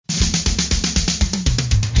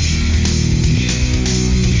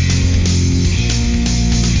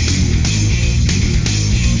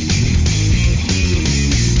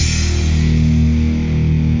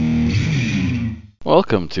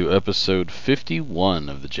Welcome to episode 51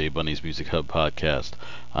 of the J Bunny's Music Hub podcast.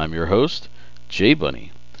 I'm your host, J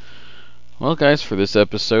Bunny. Well, guys, for this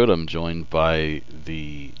episode, I'm joined by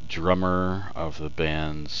the drummer of the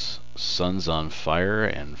bands Sons on Fire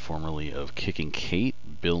and formerly of Kicking Kate,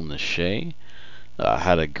 Bill Nichey. I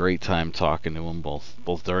had a great time talking to him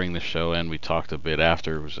both during the show and we talked a bit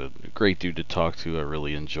after. It was a great dude to talk to. I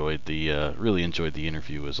really enjoyed the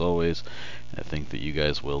interview as always. I think that you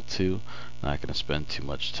guys will too. Not going to spend too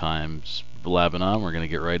much time blabbing on. We're going to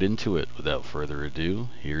get right into it. Without further ado,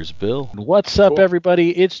 here's Bill. What's up,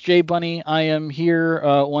 everybody? It's J Bunny. I am here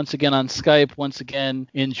once again on Skype, once again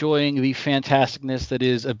enjoying the fantasticness that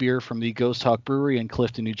is a beer from the Ghost Hawk Brewery in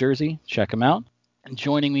Clifton, New Jersey. Check them out. And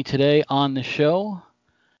joining me today on the show,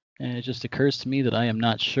 and it just occurs to me that I am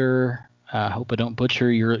not sure. I hope I don't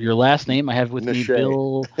butcher your last name. I have with Nichey. Me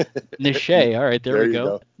Bill Nichey. All right, there we you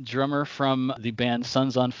go. Drummer from the band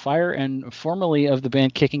Sons on Fire and formerly of the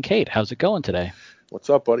band Kicking Kate. How's it going today?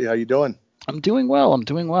 What's up, buddy? How you doing? I'm doing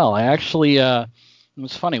well. I actually, it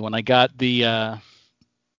was funny when I got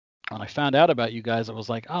when I found out about you guys, I was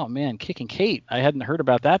like, oh man, Kicking Kate. I hadn't heard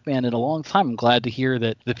about that band in a long time. I'm glad to hear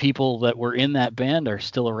that the people that were in that band are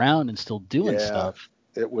still around and still doing stuff.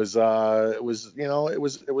 It was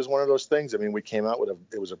one of those things. I mean, we came out with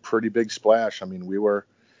it was a pretty big splash. I mean, we were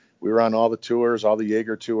on all the tours, all the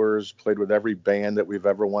Jaeger tours, played with every band that we've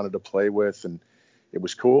ever wanted to play with, and it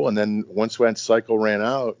was cool. And then once when Cycle ran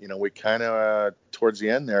out, we kind of towards the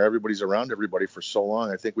end there, everybody's around everybody for so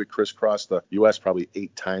long. I think we crisscrossed the U.S. probably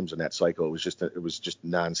 8 times in that cycle. It was just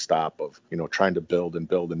nonstop of trying to build and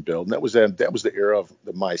build and build. And that was the era of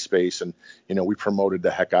the MySpace, and we promoted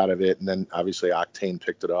the heck out of it. And then obviously Octane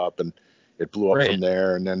picked it up, and it blew up from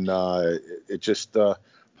there. And then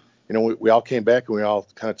we all came back and we all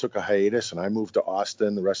kind of took a hiatus. And I moved to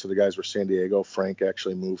Austin. The rest of the guys were San Diego. Frank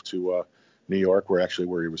actually moved to New York, where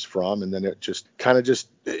he was from, and then it just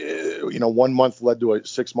 1 month led to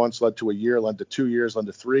 6 months, led to a year, led to 2 years, led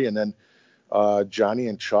to 3, and then Johnny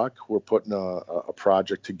and Chuck were putting a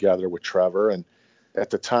project together with Trevor, and at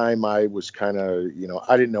the time I was kind of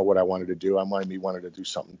I didn't know what I wanted to do. I wanted to do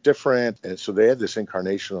something different, and so they had this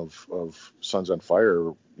incarnation of Sons on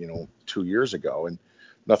Fire 2 years ago, and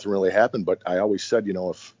nothing really happened. But I always said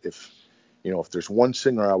if there's one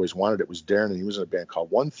singer I always wanted, it was Darren, and he was in a band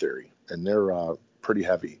called One Theory, and they're pretty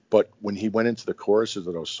heavy. But when he went into the choruses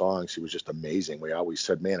of those songs, he was just amazing. We always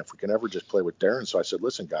said, man, if we can ever just play with Darren. So I said,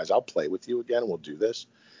 listen, guys, I'll play with you again, and we'll do this.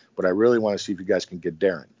 But I really want to see if you guys can get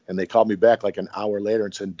Darren. And they called me back like an hour later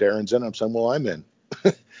and said, Darren's in. I'm saying, well, I'm in.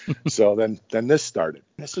 So then this started.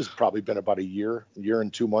 This has probably been about a year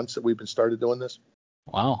and 2 months that we've been started doing this.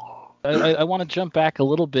 Wow. I want to jump back a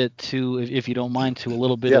little bit to, if you don't mind, to a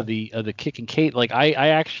little bit of the Kicking Kate. Like I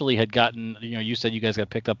actually had gotten, you said you guys got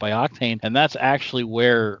picked up by Octane, and that's actually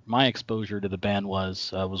where my exposure to the band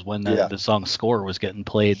was when the song Score was getting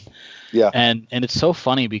played. Yeah. And it's so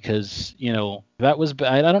funny because that was,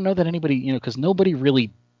 I don't know that anybody, because nobody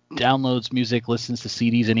really downloads music, listens to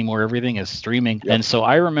CDs anymore. Everything is streaming. Yep. And so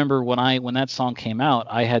I remember when that song came out,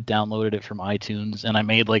 I had downloaded it from iTunes and I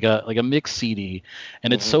made like a mix CD.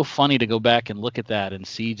 And it's so funny to go back and look at that and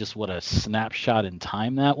see just what a snapshot in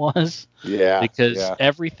time that was. Yeah. Because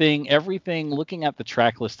everything looking at the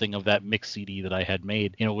track listing of that mix CD that I had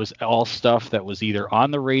made, was all stuff that was either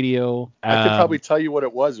on the radio. I could probably tell you what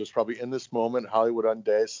it was. It was probably In This Moment, Hollywood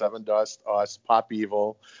Unday, Seven Dust, Us, Pop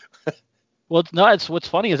Evil. Well, no, what's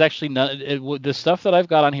funny is actually the stuff that I've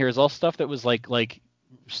got on here is all stuff that was like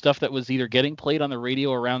stuff that was either getting played on the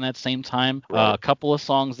radio around that same time. Right. A couple of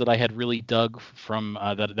songs that I had really dug from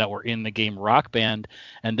that were in the game Rock Band,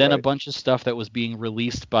 and then a bunch of stuff that was being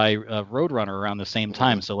released by Roadrunner around the same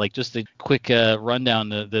time. So like just a quick rundown,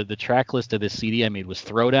 the track list of this CD I made was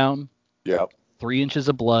Throwdown, 3 Inches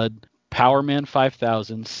of Blood, Power Man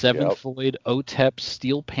 5000, Sevenfold, OTEP,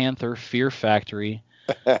 Steel Panther, Fear Factory,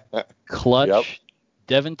 Clutch,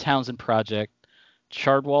 Devin Townsend Project,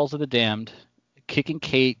 Charred Walls of the Damned, Kicking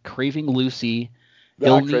Kate, Craving Lucy,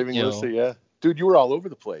 Craving Lucy, yeah. Dude, you were all over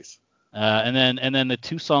the place. And then the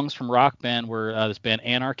 2 songs from Rock Band were this band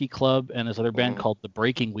Anarchy Club and this other band called The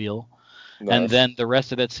Breaking Wheel. Nice. And then the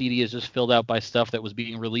rest of that CD is just filled out by stuff that was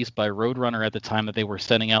being released by Roadrunner at the time that they were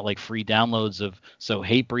sending out like free downloads of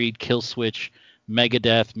Hatebreed, Killswitch,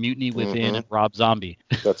 Megadeth, Mutiny Within, and Rob Zombie.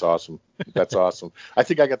 That's awesome. I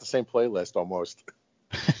think I got the same playlist almost.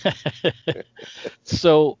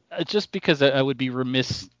 So just because I would be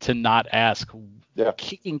remiss to not ask,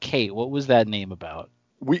 Kicking Kate, what was that name about?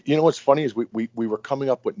 What's funny is we were coming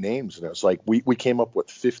up with names, and it was like we came up with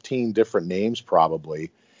 15 different names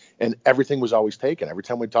probably, and everything was always taken. Every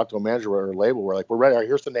time we talked to a manager or a label, we're like, we're ready. All right,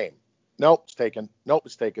 here's the name. Nope, it's taken. Nope,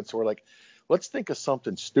 it's taken. So we're like, let's think of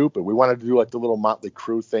something stupid. We wanted to do like the little Motley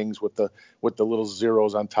Crue things with the little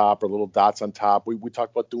zeros on top or little dots on top. We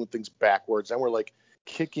talked about doing things backwards. And we're like,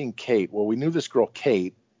 Kicking Kate. Well, we knew this girl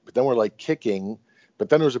Kate, but then we're like kicking. But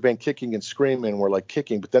then there was a band Kicking and Screaming, and we're like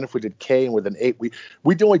kicking. But then if we did K and with an 8, we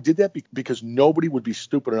only did that because nobody would be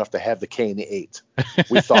stupid enough to have the K and the 8.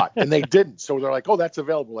 We thought, and they didn't. So they're like, oh, that's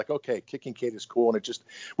available. Like, okay, Kicking Kate is cool. And it just,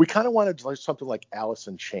 we kind of wanted like something like Alice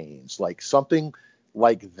in Chains, like something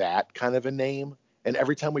like that kind of a name. And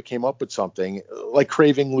every time we came up with something like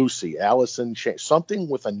Craving Lucy, Alice in Chains, something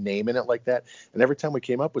with a name in it like that. And every time we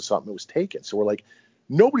came up with something, it was taken. So we're like,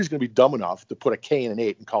 nobody's going to be dumb enough to put a K and an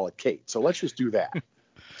 8 and call it Kate. So let's just do that.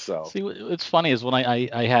 So See, what's funny is when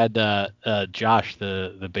I had Josh,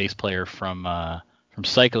 the bass player from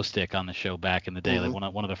Psycho Stick, on the show back in the day, like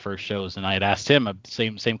one of the first shows, and I had asked him a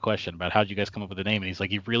same question about how'd you guys come up with the name, and he's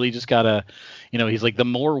like, you really just gotta, he's like, the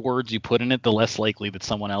more words you put in it, the less likely that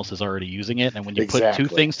someone else is already using it, and when you put two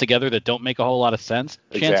things together that don't make a whole lot of sense,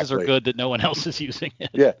 chances are good that no one else is using it.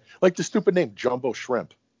 Yeah, like the stupid name Jumbo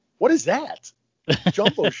Shrimp. What is that?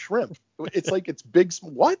 Jumbo Shrimp. It's like it's big.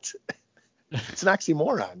 What? It's an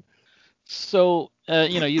oxymoron. So,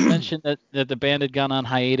 you mentioned that the band had gone on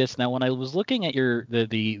hiatus. Now, when I was looking at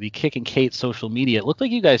the Kicking Kate social media, it looked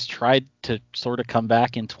like you guys tried to sort of come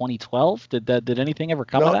back in 2012. Did anything ever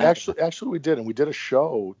come of that? Actually, we did, and we did a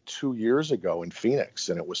show 2 years ago in Phoenix,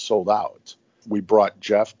 and it was sold out. We brought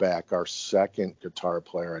Jeff back, our second guitar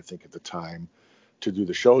player, I think at the time, to do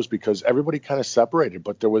the shows because everybody kind of separated.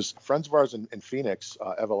 But there was friends of ours in Phoenix,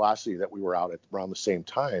 Everlasting, that we were out at around the same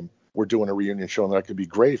time. We're doing a reunion show, and that could be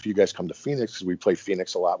great if you guys come to Phoenix because we play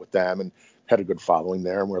Phoenix a lot with them and had a good following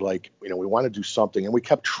there. And we're like, we want to do something. And we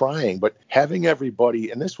kept trying, but having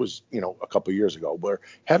everybody, and this was, a couple of years ago, where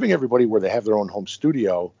having everybody where they have their own home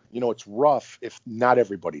studio, it's rough if not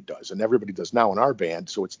everybody does. And everybody does now in our band.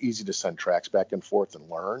 So it's easy to send tracks back and forth and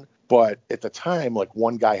learn. But at the time, like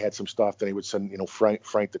one guy had some stuff, then he would send,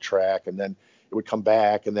 Frank the track, and then it would come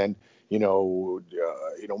back, and then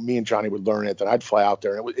me and Johnny would learn it. Then I'd fly out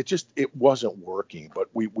there, and it wasn't working. But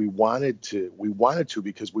we wanted to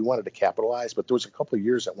because we wanted to capitalize. But there was a couple of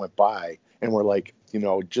years that went by, and we're like,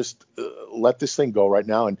 just let this thing go right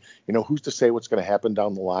now. And who's to say what's going to happen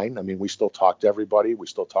down the line? I mean, we still talk to everybody. We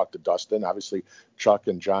still talk to Dustin. Obviously, Chuck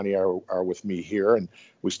and Johnny are with me here, and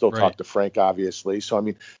we still talk to Frank, obviously. So I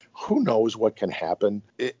mean, who knows what can happen?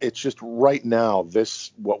 It's just right now,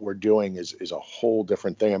 what we're doing is a whole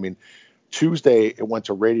different thing. I mean, Tuesday it went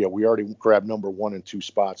to radio. We already grabbed number 1 and 2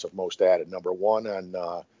 spots of most added. Number 1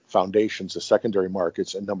 on Foundations, the secondary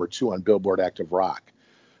markets, and number 2 on Billboard Active Rock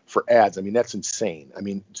for ads. I mean, that's insane. I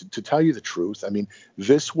mean, to tell you the truth, I mean,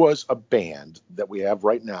 this was a band that we have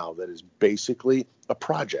right now that is basically a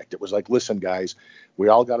project. It was like, listen, guys, we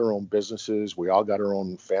all got our own businesses. We all got our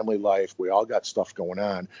own family life. We all got stuff going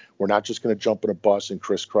on. We're not just going to jump in a bus and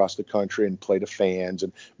crisscross the country and play to fans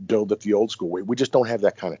and build it the old school way. We just don't have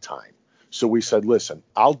that kind of time. So we said, listen,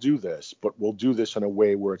 I'll do this, but we'll do this in a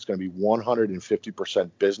way where it's going to be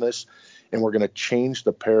 150% business. And we're going to change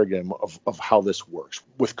the paradigm of how this works.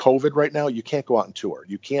 With COVID right now, you can't go out and tour.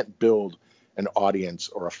 You can't build an audience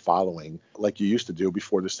or a following like you used to do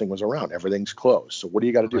before this thing was around. Everything's closed. So what do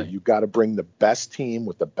you got to do? Right. You got to bring the best team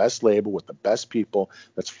with the best label, with the best people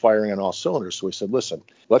that's firing on all cylinders. So we said, listen,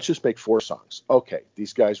 let's just make 4 songs. Okay,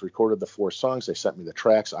 these guys recorded the 4 songs. They sent me the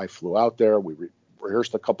tracks. I flew out there. We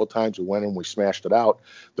rehearsed a couple of times. We went and we smashed it out.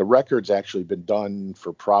 The record's actually been done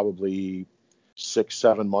for probably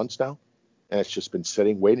 6-7 months now. And it's just been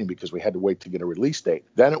sitting, waiting because we had to wait to get a release date.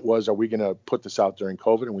 Then it was, are we going to put this out during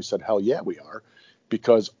COVID? And we said, hell yeah, we are.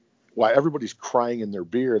 Because while everybody's crying in their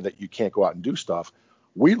beer that you can't go out and do stuff,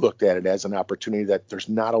 we looked at it as an opportunity that there's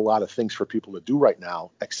not a lot of things for people to do right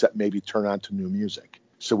now, except maybe turn on to new music.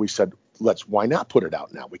 So we said, why not put it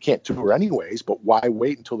out now? We can't tour anyways, but why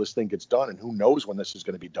wait until this thing gets done? And who knows when this is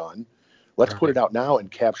going to be done? Let's put it out now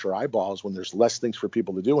and capture eyeballs when there's less things for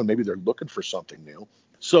people to do. And maybe they're looking for something new.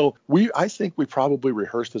 So I think we probably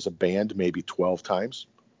rehearsed as a band maybe 12 times,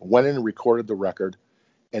 went in and recorded the record,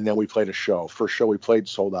 and then we played a show. First show we played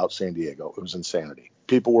sold out San Diego. It was insanity.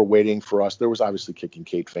 People were waiting for us. There was obviously Kicking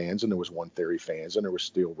Kate fans, and there was One Theory fans, and there was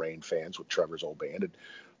Steel Rain fans with Trevor's old band.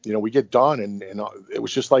 And we get done, and it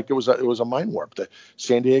was just like it was a mind warp. The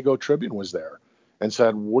San Diego Tribune was there and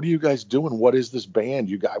said, what are you guys doing? What is this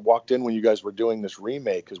band? I walked in when you guys were doing this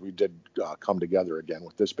remake, because we did come together again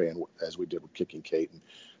with this band as we did with Kicking Kate. And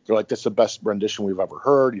they're like, that's the best rendition we've ever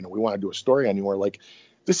heard. We want to do a story on you. We're like,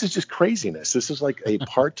 this is just craziness. This is like a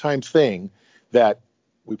part-time thing that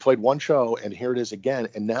we played one show, and here it is again.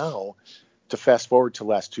 And now to fast forward to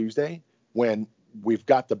last Tuesday, when we've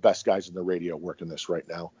got the best guys in the radio working this right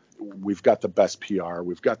now. We've got the best PR.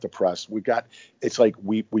 We've got the press. It's like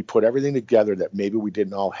we put everything together that maybe we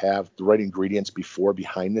didn't all have the right ingredients before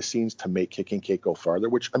behind the scenes to make Kicking Kate go farther,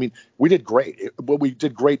 which, I mean, we did great. We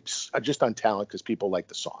did great just on talent because people like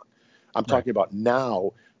the song. I'm talking about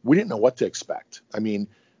now, we didn't know what to expect. I mean,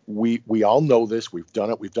 we all know this. We've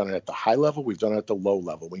done it. We've done it at the high level. We've done it at the low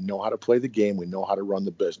level. We know how to play the game. We know how to run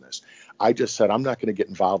the business. I just said, I'm not going to get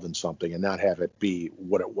involved in something and not have it be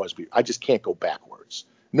what it was. I just can't go backwards.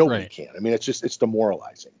 Nobody can. I mean, it's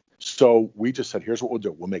demoralizing. So we just said, here's what we'll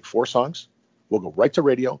do. We'll make 4 songs. We'll go right to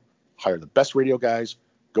radio, hire the best radio guys,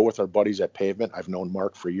 go with our buddies at Pavement. I've known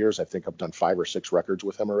Mark for years. I think I've done 5 or 6 records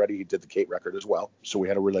with him already. He did the Kate record as well. So we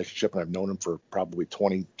had a relationship, and I've known him for probably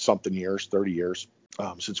 20-something years, 30 years,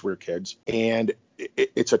 since we were kids. And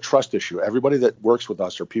it's a trust issue. Everybody that works with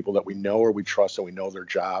us are people that we know or we trust and we know their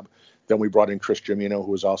job. Then we brought in Chris Gimino,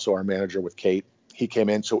 who was also our manager with Kate. He came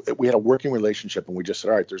in. So we had a working relationship, and we just said,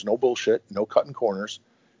 all right, there's no bullshit, no cutting corners.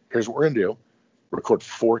 Here's what we're going to do. Record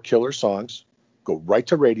 4 killer songs, go right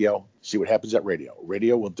to radio, see what happens at radio.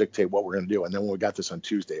 Radio will dictate what we're going to do. And then when we got this on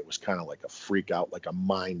Tuesday, it was kind of like a freak out, like a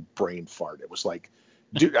mind brain fart. It was like,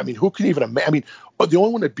 dude, I mean, who can even imagine? I mean, the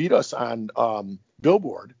only one that beat us on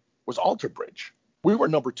Billboard was Alter Bridge. We were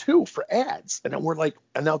number 2 for ads. And then we're like,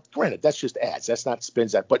 and now granted, that's just ads. That's not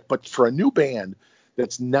spins that. But for a new band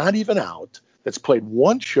that's not even out, that's played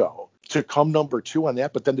 1 show, to come number 2 on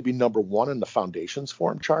that, but then to be number 1 in the Foundations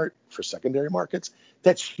Forum chart for secondary markets,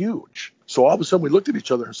 that's huge. So all of a sudden we looked at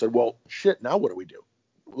each other and said, well, shit, now what do we do?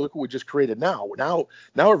 Look what we just created now. Now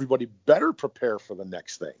everybody better prepare for the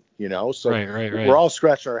next thing, you know? So right. We're all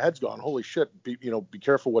scratching our heads going, holy shit, be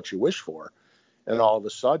careful what you wish for. And all of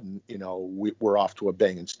a sudden, we're off to a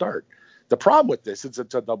banging start. The problem with this, it's a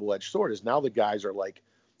double-edged sword, is now the guys are like,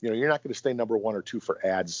 you're not going to stay number 1 or 2 for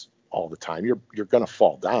ads all the time. You're going to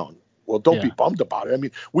fall down. Well, don't be bummed about it. I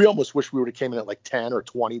mean, we almost wish we would have came in at like 10 or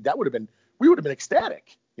 20. We would have been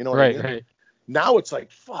ecstatic. You know what I mean? Right. Now it's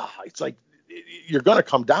like, fuck, it's like you're going to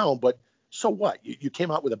come down, but so what? You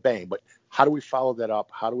came out with a bang, but how do we follow that up?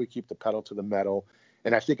 How do we keep the pedal to the metal?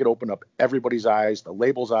 And I think it opened up everybody's eyes, the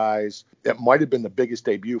label's eyes. It might have been the biggest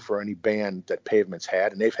debut for any band that Pavement's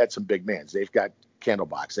had. And they've had some big bands. They've got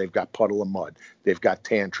Candlebox. They've got Puddle of Mud. They've got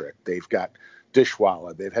Tantric. They've got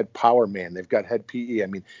Dishwalla. They've had Power Man. They've got Head PE. I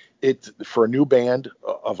mean, for a new band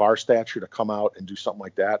of our stature to come out and do something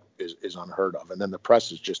like that is unheard of. And then the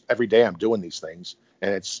press is just, every day I'm doing these things,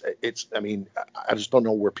 and it's I mean, I just don't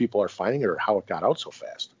know where people are finding it or how it got out so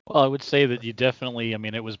fast. Well, I would say that you definitely, I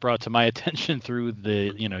mean, it was brought to my attention through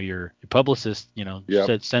your publicist,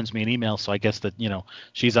 sends me an email. So I guess that,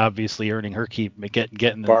 she's obviously earning her keep,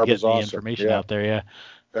 getting the information out there. Yeah.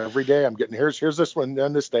 Every day I'm getting, here's this one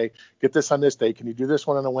on this day, get this on this day. Can you do this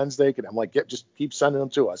one on a Wednesday? I'm like, just keep sending them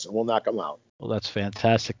to us and we'll knock them out. Well, that's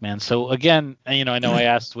fantastic, man. So again, I know I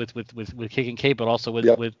asked with Kicking Kate, but also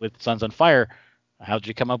with Sons on Fire, how'd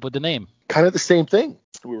you come up with the name? Kind of the same thing.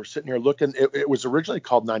 We were sitting here looking, it was originally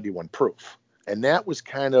called 91 Proof. And that was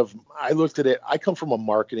kind of, I looked at it, I come from a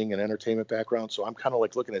marketing and entertainment background, so I'm kind of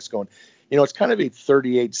like looking at this going, it's kind of a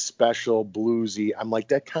 38 special, bluesy. I'm like,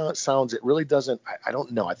 that kind of sounds, it really doesn't, I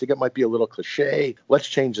don't know. I think it might be a little cliche. Let's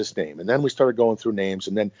change this name. And then we started going through names,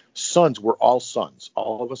 and then Sons, we're all sons.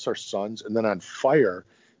 All of us are sons. And then on Fire,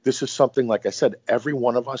 this is something, like I said, every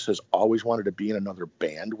one of us has always wanted to be in another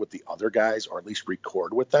band with the other guys, or at least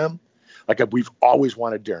record with them. Like, we've always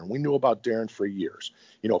wanted Darren. We knew about Darren for years.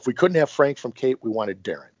 If we couldn't have Frank from Kate, we wanted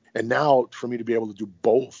Darren. And now for me to be able to do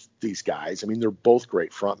both these guys, I mean, they're both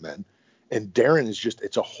great frontmen. And Darren is just,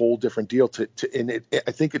 it's a whole different deal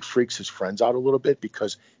I think it freaks his friends out a little bit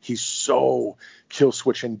because he's so kill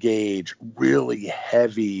switch engage, really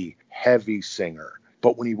heavy singer.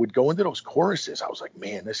 But when he would go into those choruses, I was like,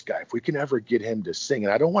 man, this guy, if we can ever get him to sing,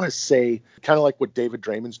 and I don't want to say kind of like what David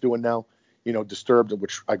Draymond's doing now, Disturbed,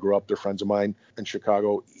 which I grew up, they're friends of mine in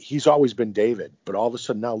Chicago. He's always been David, but all of a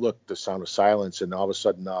sudden now, look, The Sound of Silence, and all of a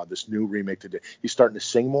sudden this new remake today, he's starting to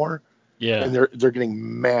sing more. Yeah. And they're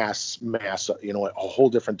getting mass, a whole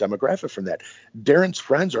different demographic from that. Darren's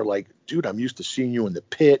friends are like, dude, I'm used to seeing you in the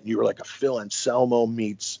Pit. And you were like a Phil Anselmo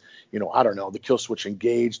meets, I don't know, the Kill Switch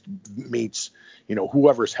Engaged meets,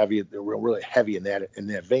 whoever's heavy, they're really heavy in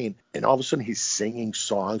that vein. And all of a sudden he's singing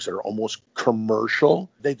songs that are almost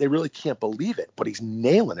commercial. They really can't believe it, but he's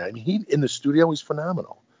nailing it. I mean, he in the studio, he's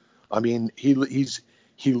phenomenal. I mean, he looks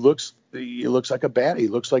like a baddie. He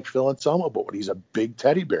looks like Phil Anselmo, but he's a big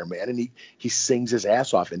teddy bear, man. And he sings his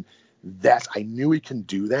ass off. And I knew he can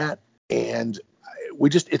do that. And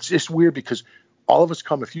it's just weird because all of us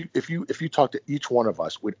come, if you talk to each one of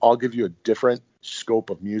us, we'd all give you a different scope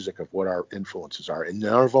of music of what our influences are, and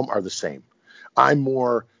none of them are the same. I'm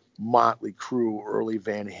more Motley Crue, early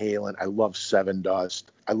Van Halen. I love Seven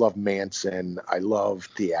Dust. I love Manson. I love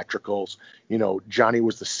theatricals. Johnny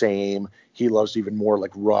was the same. He loves even more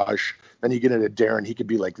like Rush. Then you get into Darren, he could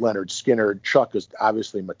be like Leonard Skinner. Chuck is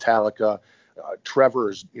obviously Metallica.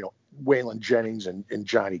 Trevor is, Waylon Jennings and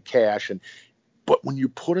Johnny Cash. But when you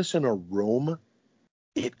put us in a room,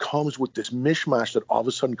 it comes with this mishmash that all of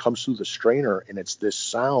a sudden comes through the strainer, and it's this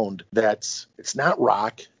sound it's not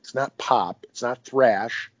rock, it's not pop, it's not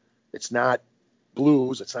thrash, it's not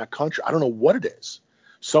blues, it's not country. I don't know what it is.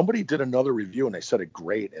 Somebody did another review and they said it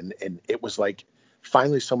great, and it was like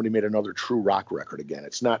finally somebody made another true rock record again.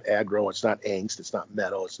 It's not aggro, it's not angst, it's not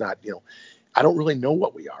metal, it's not, I don't really know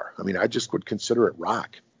what we are. I mean, I just would consider it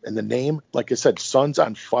rock. And the name, like I said, Sons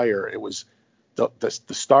on Fire, it was the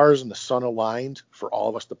stars and the sun aligned for all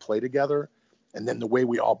of us to play together. And then the way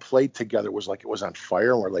we all played together was like it was on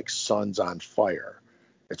fire, and we're like Sons on Fire.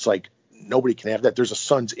 It's like nobody can have that. There's a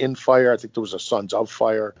Sons in Fire. I think there was a Sons of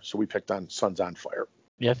Fire. So we picked on Sons on Fire.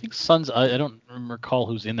 Yeah, I think Sons. I don't recall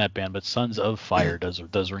who's in that band, but Sons of Fire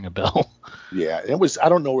does ring a bell. Yeah, it was. I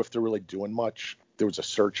don't know if they're really doing much. There was a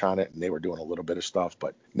search on it, and they were doing a little bit of stuff,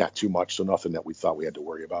 but not too much. So nothing that we thought we had to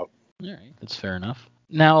worry about. All right, that's fair enough.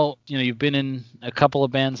 Now, you've been in a couple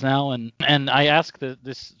of bands now, and I ask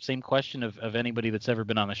this same question of anybody that's ever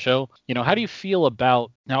been on the show. How do you feel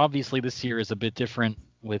about, now obviously this year is a bit different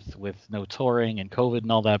with no touring and COVID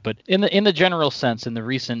and all that, but in the general sense, in the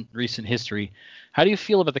recent history, how do you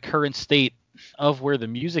feel about the current state of where the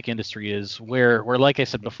music industry is, where like I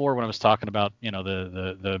said before when I was talking about,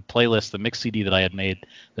 the playlist, the mix CD that I had made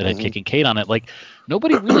that had Kicking Kate on it, like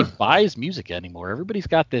nobody really buys music anymore. Everybody's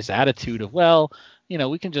got this attitude of, well,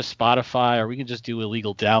 we can just Spotify or we can just do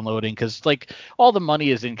illegal downloading because like all the money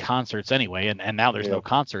is in concerts anyway, and now there's no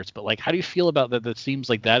concerts. But like, how do you feel about that? That seems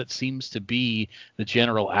like that it seems to be the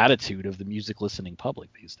general attitude of the music listening public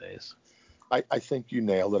these days. I think you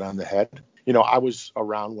nailed it on the head. I was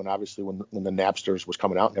around when the Napsters was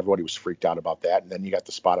coming out and everybody was freaked out about that. And then you got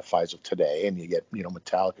the Spotifys of today, and you get,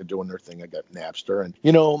 Metallica doing their thing. I got Napster,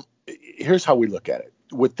 and here's how we look at it.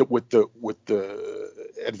 With the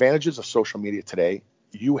advantages of social media today,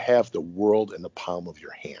 you have the world in the palm of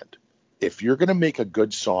your hand. If you're going to make a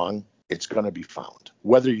good song, it's going to be found,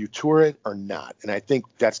 whether you tour it or not. And I think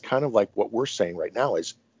that's kind of like what we're saying right now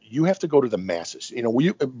is you have to go to the masses.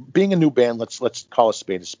 Being a new band, let's call a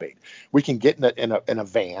spade a spade. We can get in a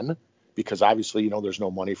van because obviously, there's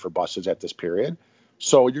no money for buses at this period.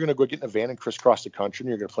 So you're going to go get in a van and crisscross the country, and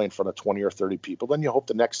you're going to play in front of 20 or 30 people. Then you hope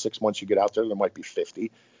the next 6 months you get out there might be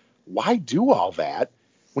 50. Why do all that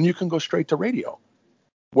when you can go straight to radio?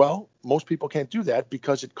 Well, most people can't do that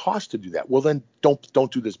because it costs to do that. Well, then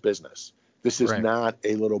don't do this business. This is not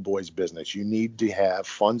a little boy's business. You need to have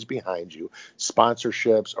funds behind you,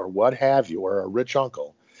 sponsorships or what have you, or a rich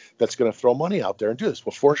uncle that's going to throw money out there and do this.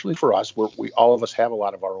 Well, fortunately for us, we all of us have a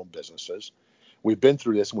lot of our own businesses. We've been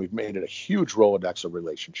through this, and we've made it a huge Rolodex of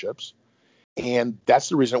relationships. And that's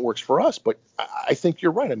the reason it works for us. But I think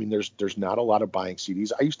you're right. I mean, there's not a lot of buying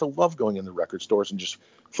CDs. I used to love going in the record stores and just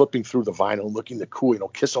flipping through the vinyl and looking at the cool,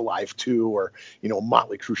 Kiss Alive 2 or,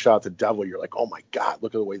 Motley Crue Shout Out the Devil. You're like, oh my God,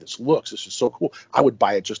 look at the way this looks. This is so cool. I would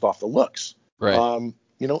buy it just off the looks. Right.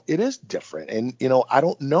 It is different. And, I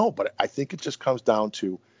don't know, but I think it just comes down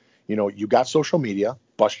to, you got social media,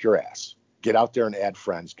 bust your ass. Get out there and add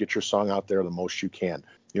friends. Get your song out there the most you can.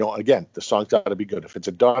 Again, the song's got to be good. If it's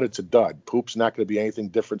a dud, it's a dud. Poop's not going to be anything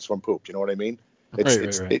different from poop. You know what I mean?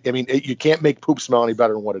 Right. You can't make poop smell any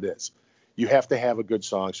better than what it is. You have to have a good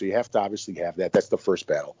song, so you have to obviously have that. That's the first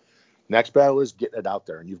battle. Next battle is getting it out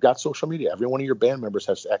there, and you've got social media. Every one of your band members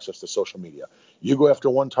has access to social media. You go after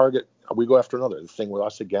one target, we go after another. The thing with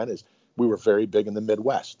us, again, is we were very big in the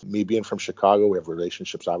Midwest. Me being from Chicago, we have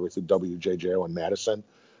relationships, obviously, WJJO in Madison,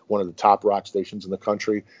 one of the top rock stations in the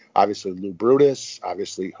country. Obviously, Lou Brutus,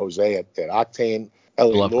 obviously, Jose at Octane,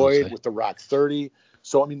 Ellie Lloyd Jose with the Rock 30.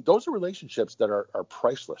 So, I mean, those are relationships that are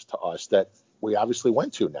priceless to us that we obviously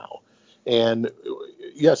went to now. And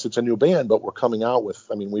yes, it's a new band, but we're coming out with,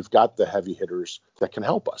 we've got the heavy hitters that can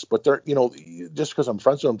help us. But they're, just because I'm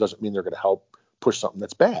friends with them doesn't mean they're going to help push something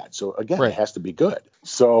that's bad. So again, It has to be good.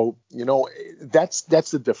 So, that's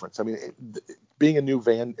the difference. Being a new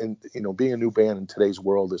band and, being a new band in today's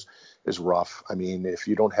world is rough. If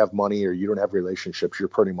you don't have money or you don't have relationships, you're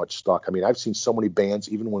pretty much stuck. I've seen so many bands,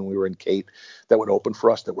 even when we were in Kate, that would open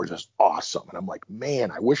for us that were just awesome. And I'm like,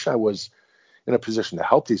 man, I wish I was, in a position to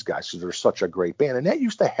help these guys because they're such a great band. And that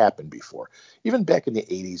used to happen before. Even back in the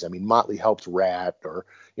 80s, I mean, Motley helped Rat, or,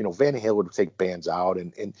 Van Halen would take bands out.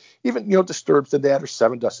 And even, Disturbed did that, or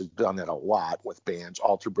Seven Dust has done that a lot with bands.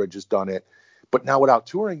 Alter Bridge has done it. But now without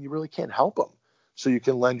touring, you really can't help them. So you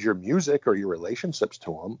can lend your music or your relationships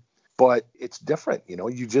to them. But it's different.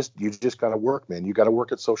 You just got to work, man. You got to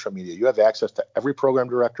work at social media. You have access to every program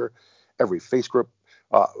director, every Facebook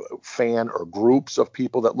fan, or groups of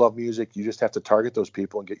people that love music. You just have to target those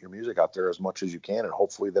people and get your music out there as much as you can, and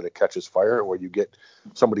hopefully that it catches fire, or you get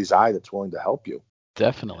somebody's eye that's willing to help you.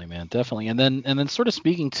 Definitely, man, definitely. And then sort of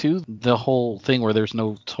speaking to the whole thing where there's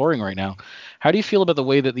no touring right now, how do you feel about the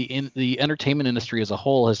way that the entertainment industry as a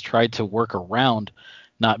whole has tried to work around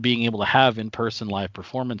not being able to have in-person live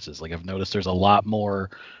performances? Like, I've noticed there's a lot more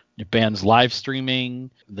bands live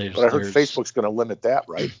streaming. But I heard Facebook's going to limit that,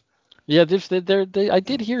 right? Yeah, I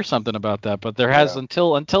did hear something about that, but there has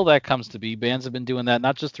until that comes to be. Bands have been doing that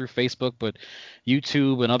not just through Facebook, but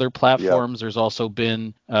YouTube and other platforms. Yep. There's also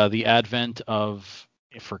been the advent of,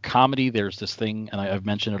 for comedy, there's this thing, and I've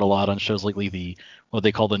mentioned it a lot on shows lately, what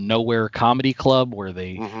they call the Nowhere Comedy Club, where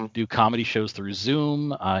they do comedy shows through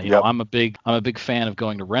Zoom. I'm a big fan of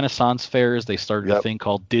going to Renaissance fairs. They started a thing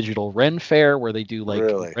called Digital Ren Fair, where they do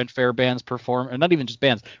Ren Fair bands perform, and not even just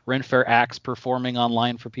bands, Ren Fair acts performing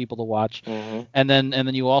online for people to watch. And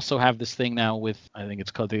then you also have this thing now with, I think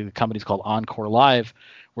it's called, the company's called Encore Live,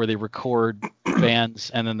 where they record bands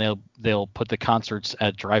and then they'll put the concerts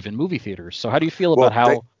at drive-in movie theaters. So how do you feel about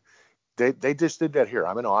how they just did that here?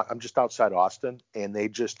 I'm just outside Austin, and they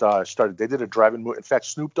just started. They did a drive-in movie. In fact,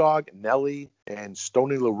 Snoop Dogg, Nelly, and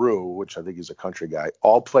Stoney LaRue, which I think he's a country guy,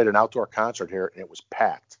 all played an outdoor concert here, and it was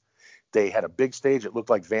packed. They had a big stage. It looked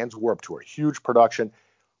like Vans Warped Tour, huge production,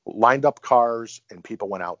 lined up cars, and people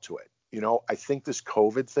went out to it. I think this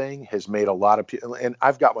COVID thing has made a lot of people, and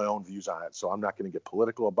I've got my own views on it, so I'm not going to get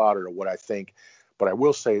political about it or what I think, but I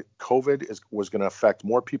will say COVID was going to affect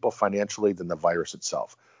more people financially than the virus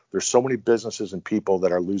itself. There's so many businesses and people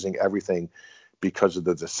that are losing everything because of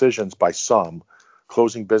the decisions by some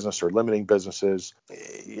closing business or limiting businesses.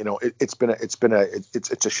 It's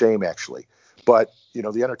a shame, actually. But,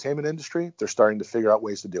 the entertainment industry, they're starting to figure out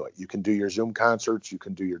ways to do it. You can do your Zoom concerts. You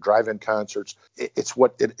can do your drive-in concerts. It's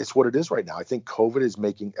what it is right now. I think COVID is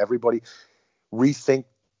making everybody rethink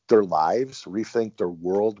their lives, rethink their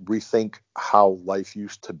world, rethink how life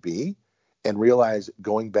used to be, and realize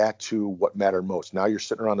going back to what mattered most. Now you're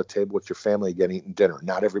sitting around the table with your family again, eating dinner.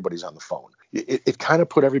 Not everybody's on the phone. It kind of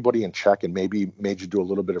put everybody in check and maybe made you do a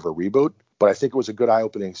little bit of a reboot. But I think it was a good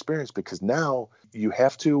eye-opening experience, because now you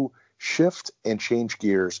have to shift and change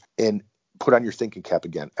gears and put on your thinking cap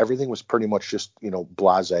again. Everything was pretty much just,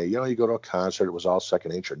 blasé. You go to a concert, it was all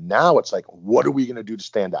second nature. Now it's like, what are we going to do to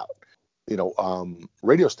stand out?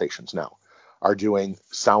 Radio stations now are doing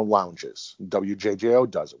sound lounges. WJJO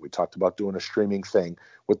does it. We talked about doing a streaming thing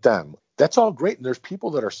with them. That's all great. And there's people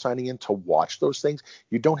that are signing in to watch those things.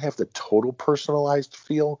 You don't have the total personalized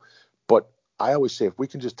feel, but I always say, if we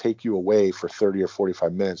can just take you away for 30 or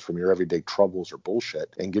 45 minutes from your everyday troubles or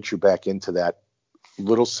bullshit and get you back into that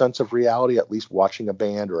little sense of reality, at least watching a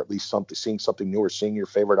band, or at least seeing something new, or seeing your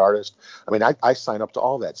favorite artist. I mean, I sign up to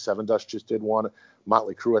all that. Seven Dust just did one.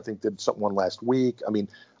 Motley Crue, I think, did one last week. I mean,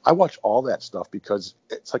 I watch all that stuff because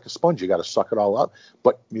it's like a sponge. You got to suck it all up.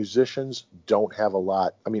 But musicians don't have a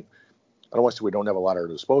lot. I mean, I don't want to say we don't have a lot at our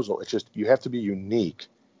disposal. It's just you have to be unique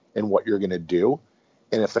in what you're going to do.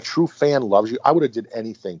 And if a true fan loves you, I would have did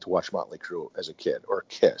anything to watch Motley Crue as a kid, or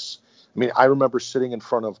Kiss. I mean, I remember sitting in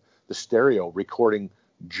front of the stereo recording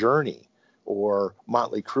Journey or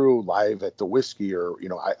Motley Crue live at the Whiskey, or,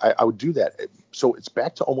 I would do that. So it's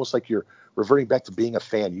back to almost like you're reverting back to being a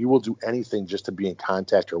fan. You will do anything just to be in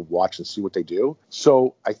contact or watch and see what they do.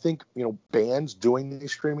 So I think, bands doing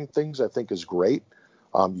these streaming things, I think, is great.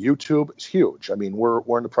 YouTube is huge. I mean,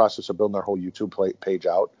 we're in the process of building our whole YouTube page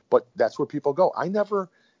out, but that's where people go. I never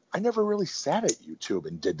really sat at YouTube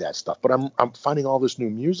and did that stuff, but I'm finding all this new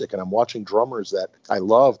music, and I'm watching drummers that I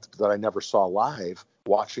loved that I never saw live,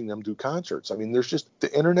 watching them do concerts. I mean, there's just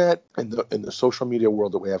the internet and the social media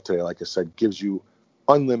world that we have today, like I said, gives you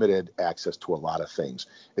unlimited access to a lot of things.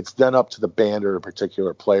 It's then up to the band or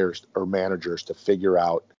particular players or managers to figure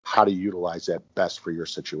out how to utilize that best for your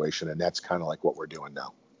situation. And that's kind of like what we're doing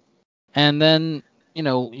now. And then,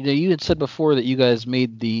 you had said before that you guys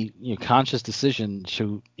made the conscious decision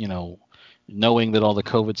to, knowing that all the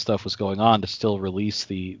COVID stuff was going on, to still release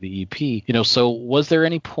the EP. So was there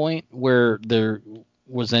any point where there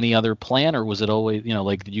was any other plan, or was it always,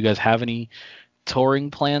 did you guys have any touring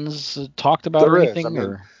plans talked about, there or anything? Is. I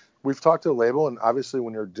mean, we've talked to the label, and obviously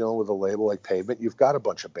when you're dealing with a label like Pavement, you've got a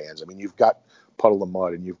bunch of bands. I mean, you've got Puddle of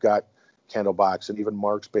Mud, and you've got Candlebox, and even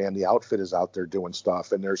Mark's band, The Outfit, is out there doing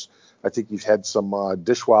stuff. And I think you've had some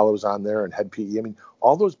Dishwallows on there and Head PE. I mean,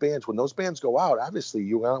 all those bands, when those bands go out, obviously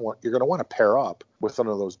you're going to want to pair up with one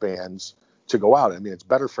of those bands to go out. I mean, it's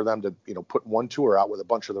better for them to, put one tour out with a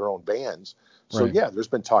bunch of their own bands. So Right. yeah, there's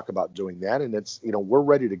been talk about doing that, and it's, we're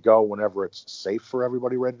ready to go whenever it's safe for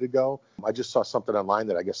everybody ready to go. I just saw something online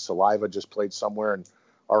that I guess Saliva just played somewhere in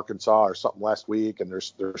Arkansas or something last week, and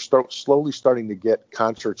they're slowly starting to get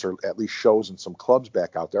concerts or at least shows in some clubs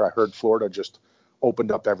back out there. I heard Florida just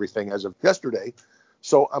opened up everything as of yesterday.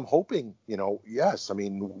 So I'm hoping, yes, I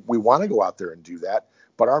mean, we want to go out there and do that.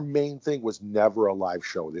 But our main thing was never a live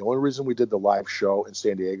show. The only reason we did the live show in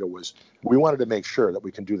San Diego was we wanted to make sure that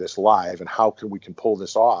we can do this live, and how can we can pull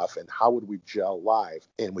this off, and how would we gel live?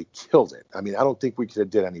 And we killed it. I mean, I don't think we could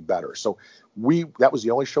have did any better. So that was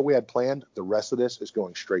the only show we had planned. The rest of this is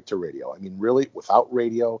going straight to radio. I mean, really, without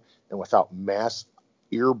radio and without mass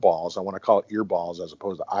earballs, I want to call it earballs as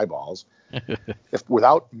opposed to eyeballs.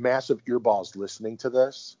 Without massive earballs listening to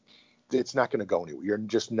this, it's not going to go anywhere. You're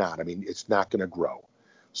just not. I mean, it's not going to grow.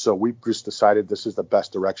 So we just decided this is the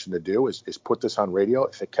best direction to do is put this on radio.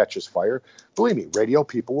 If it catches fire, believe me, radio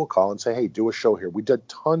people will call and say, hey, do a show here. We did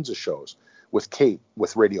tons of shows with Kate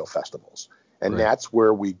with radio festivals. And Right. That's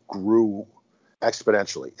where we grew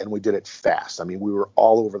exponentially, and we did it fast. I mean, we were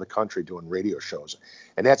all over the country doing radio shows,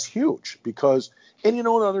 and that's huge because, and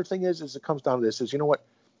another thing is it comes down to this is, what?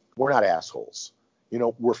 We're not assholes.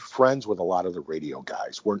 We're friends with a lot of the radio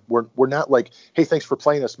guys. We're not like, hey, thanks for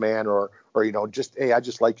playing us, man, or just, hey, I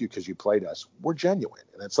just like you because you played us. We're genuine.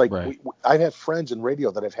 And it's like, Right. I've had friends in radio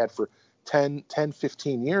that I've had for 10,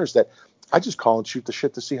 15 years that I just call and shoot the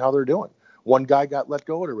shit to see how they're doing. One guy got let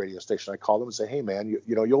go at a radio station. I called him and said, hey, man,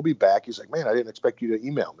 you'll be back. He's like, man, I didn't expect you to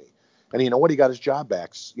email me. And you know what? He got his job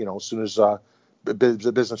back, as soon as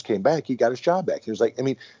the business came back, he got his job back. He was like, I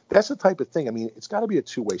mean, that's the type of thing. I mean, it's got to be a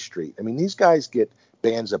two-way street. I mean, these guys get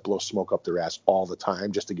bands that blow smoke up their ass all the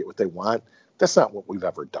time just to get what they want. That's not what we've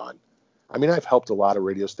ever done. I mean, I've helped a lot of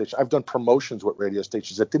radio stations. I've done promotions with radio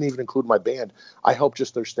stations that didn't even include my band. I helped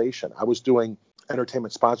just their station. I was doing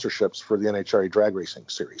entertainment sponsorships for the NHRA drag racing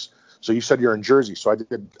series. So you said you're in Jersey. So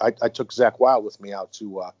I took Zach Wild with me out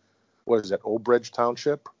to, what is that, Old Bridge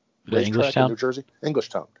Township? Racetrack in New Jersey?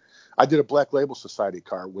 Englishtown. I did a Black Label Society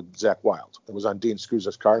car with Zach Wild. It was on Dean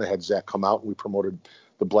Scusa's car, and I had Zach come out, and we promoted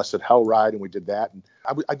the Blessed Hell Ride, and we did that. And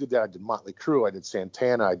I did that. I did Motley Crue. I did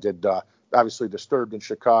Santana. I did, obviously, Disturbed in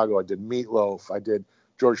Chicago. I did Meatloaf. I did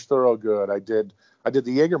George Thorogood. I did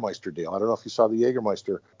the Jägermeister deal. I don't know if you saw the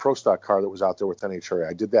Jägermeister Pro Stock car that was out there with NHRA.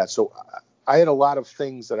 I did that. So I had a lot of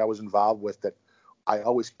things that I was involved with that I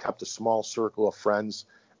always kept a small circle of friends.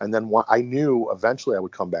 And then I knew eventually I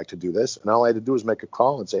would come back to do this. And all I had to do was make a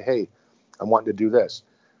call and say, hey, I'm wanting to do this.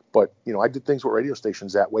 But, I did things with radio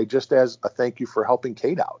stations that way just as a thank you for helping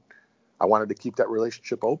Kate out. I wanted to keep that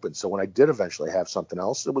relationship open. So when I did eventually have something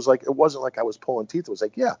else, it wasn't like I was pulling teeth. It was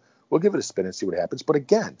like, yeah, we'll give it a spin and see what happens. But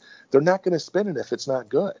again, they're not going to spin it if it's not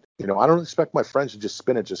good. I don't expect my friends to just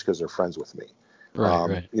spin it just because they're friends with me.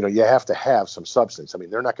 Right. You have to have some substance. I mean,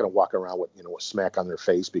 they're not going to walk around with, a smack on their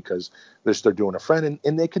face because they're doing a friend,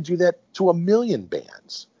 and they could do that to a million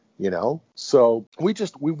bands, So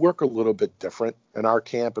we work a little bit different in our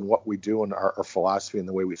camp and what we do and our philosophy and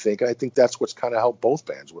the way we think. And I think that's what's kind of helped both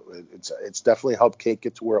bands. It's definitely helped Kate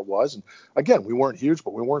get to where it was. And again, we weren't huge,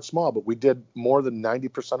 but we weren't small, but we did more than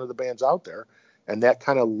 90% of the bands out there. And that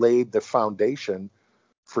kind of laid the foundation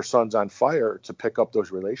for Sons on Fire to pick up those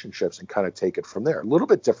relationships and kind of take it from there. A little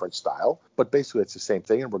bit different style, but basically it's the same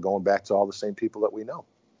thing, and we're going back to all the same people that we know.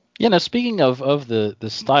 Yeah. Now, speaking of the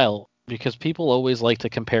style, because people always like to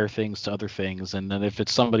compare things to other things, and then if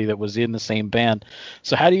it's somebody that was in the same band,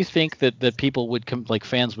 so how do you think that people would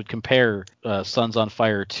fans would compare Sons on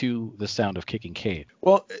Fire to the sound of Kicking Kate?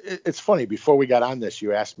 Well, it's funny. Before we got on this,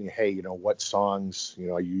 you asked me, hey, what songs?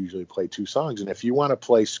 I usually play two songs, and if you want to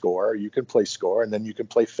play Score, you can play Score, and then you can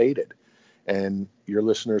play Faded, and your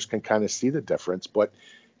listeners can kind of see the difference. But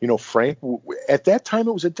Frank, at that time,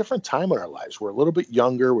 it was a different time in our lives. We're a little bit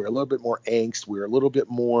younger. We're a little bit more angst. We're a little bit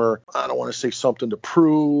more, I don't want to say something to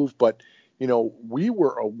prove, but, we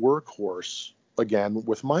were a workhorse again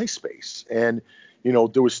with MySpace. And,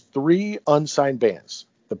 there was 3 unsigned bands.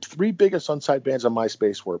 The 3 biggest unsigned bands on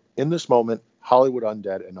MySpace were In This Moment, Hollywood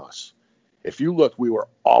Undead, and us. If you look, we were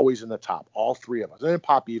always in the top, all 3 of us. And then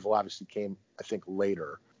Pop Evil obviously came, I think,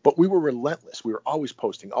 later. But we were relentless. We were always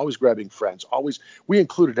posting, always grabbing friends, we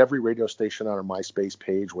included every radio station on our MySpace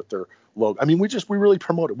page with their logo. I mean, we really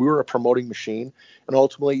promoted. We were a promoting machine. And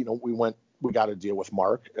ultimately, we went we got to deal with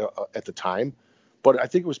Mark at the time. But I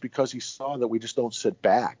think it was because he saw that we just don't sit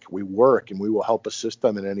back. We work and we will help assist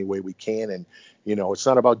them in any way we can. And, it's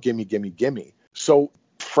not about gimme, gimme, gimme. So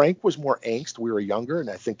Frank was more angst. We were younger, and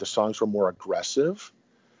I think the songs were more aggressive.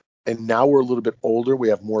 And now we're a little bit older. We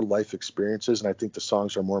have more life experiences, and I think the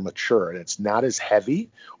songs are more mature. And it's not as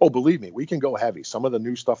heavy. Oh, believe me, we can go heavy. Some of the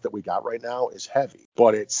new stuff that we got right now is heavy,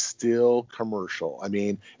 but it's still commercial. I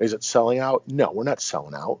mean, is it selling out? No, we're not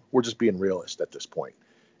selling out. We're just being realist at this point.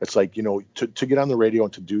 It's like, to get on the radio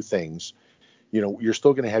and to do things, you're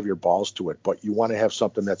still going to have your balls to it, but you want to have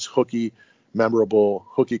something that's hooky, memorable,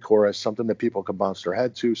 hooky chorus, something that people can bounce their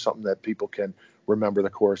head to, something that people can remember the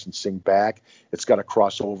chorus and sing back. It's got to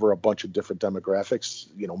cross over a bunch of different demographics,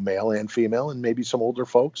 male and female, and maybe some older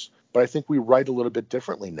folks. But I think we write a little bit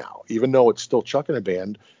differently now, even though it's still Chuck in a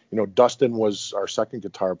band. Dustin was our second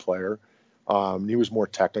guitar player. He was more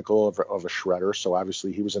technical of a shredder, so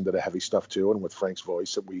obviously he was into the heavy stuff too. And with Frank's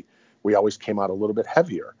voice, we always came out a little bit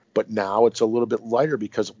heavier. But now it's a little bit lighter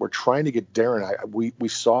because we're trying to get Darren. We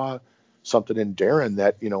saw something in Darren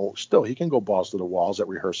that still he can go balls to the walls at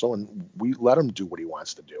rehearsal, and we let him do what he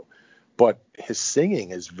wants to do. But his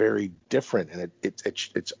singing is very different, and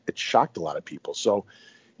it shocked a lot of people. So,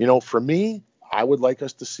 for me, I would like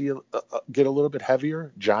us to see get a little bit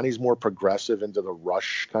heavier. Johnny's more progressive into the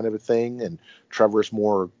Rush kind of a thing, and Trevor's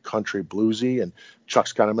more country bluesy, and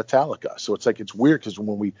Chuck's kind of Metallica. So it's weird because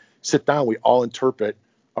when we sit down, we all interpret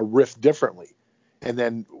a riff differently, and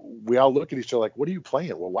then we all look at each other like, "What are you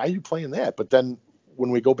playing? Well, why are you playing that?" But then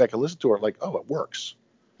when we go back and listen to it, like, "Oh, it works."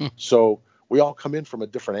 So we all come in from a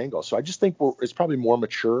different angle. So I just think it's probably more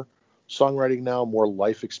mature songwriting now, more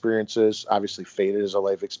life experiences. Obviously, Faded is a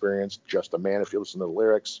life experience. Just a Man, if you listen to the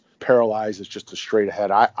lyrics. Paralyzed is just a straight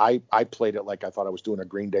ahead. I played it like I thought I was doing a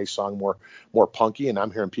Green Day song, more punky, and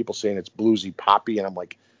I'm hearing people saying it's bluesy, poppy, and I'm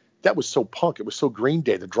like, that was so punk. It was so Green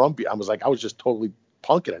Day. The drum beat, I was just totally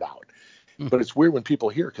punking it out. But it's weird when people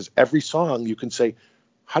hear, because every song you can say,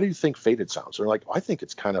 how do you think Faded sounds? They're like, I think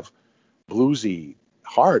it's kind of bluesy,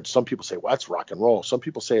 hard. Some people say, well, that's rock and roll. Some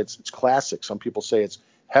people say it's classic. Some people say it's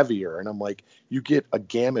heavier. And I'm like, you get a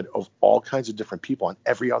gamut of all kinds of different people on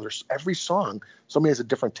every song. Somebody has a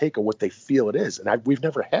different take of what they feel it is. And we've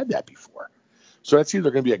never had that before. So that's either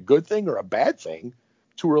going to be a good thing or a bad thing.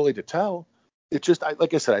 Too early to tell. It's just,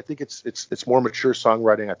 like I said, I think it's more mature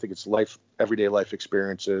songwriting. I think it's everyday life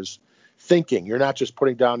experiences. Thinking. You're not just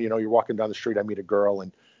putting down, you're walking down the street, I meet a girl,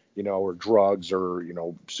 and or drugs, or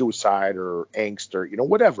suicide, or angst, or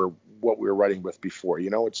whatever what we were writing with before.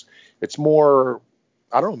 It's more,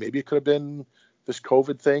 I don't know, maybe it could have been this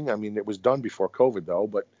COVID thing. I mean, it was done before COVID though,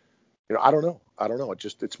 but I don't know.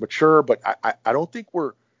 It's mature, but I don't think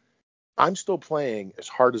I'm still playing as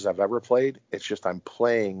hard as I've ever played. It's just I'm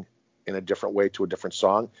playing in a different way to a different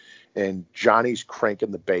song, and Johnny's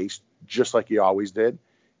cranking the bass just like he always did,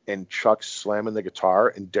 and Chuck's slamming the guitar,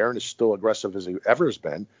 and Darren is still aggressive as he ever has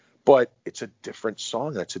been, but it's a different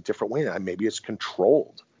song, and it's a different way. And maybe it's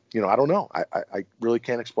controlled. I don't know. I really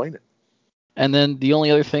can't explain it. And then the only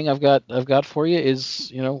other thing I've got for you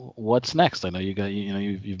is, what's next? I know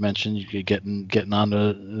you've mentioned you getting on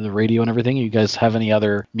the radio and everything. You guys have any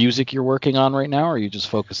other music you're working on right now, or are you just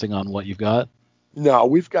focusing on what you've got? No,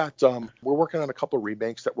 we've got we're working on a couple of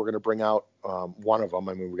remakes that we're going to bring out. One of them,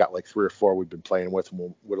 I mean, we got like 3 or 4 we've been playing with, and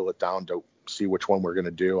we'll whittle it down to see which one we're going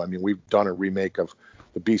to do. I mean, we've done a remake of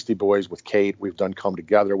the Beastie Boys with Kate. We've done Come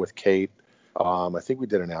Together with Kate. I think we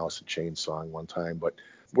did an Alice in Chains song one time, but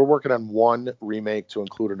we're working on one remake to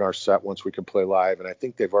include in our set once we can play live. And I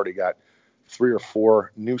think they've already got 3 or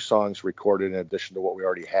 4 new songs recorded in addition to what we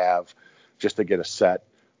already have, just to get a set.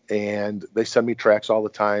 And they send me tracks all the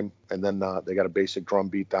time, and then they got a basic drum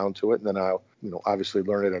beat down to it, and then I'll obviously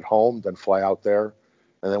learn it at home, then fly out there,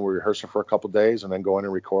 and then we rehearse it for a couple of days, and then go in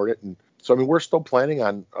and record it. And so I mean, we're still planning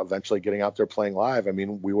on eventually getting out there playing live. I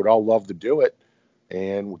mean, we would all love to do it,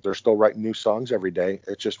 and they're still writing new songs every day.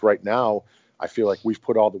 It's just right now I feel like we've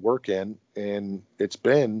put all the work in, and it's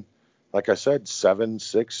been, like I said, 7,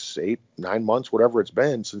 6, 8, 9 months, whatever it's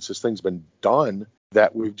been since this thing's been done,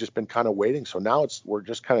 that we've just been kind of waiting. So now we're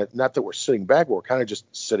just kind of, not that we're sitting back, but we're kind of just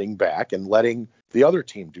sitting back and letting the other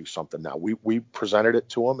team do something now. We presented it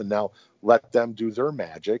to them, and now let them do their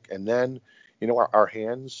magic. And then, our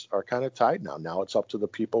hands are kind of tied now. Now it's up to the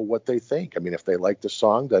people what they think. I mean, if they like the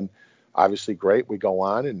song, then obviously great. We go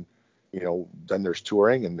on, and, then there's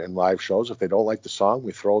touring and live shows. If they don't like the song,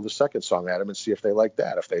 we throw the second song at them and see if they like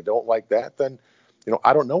that. If they don't like that, then,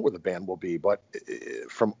 I don't know where the band will be. But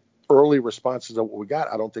from early responses of what we got,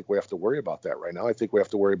 I don't think we have to worry about that right now. I think we have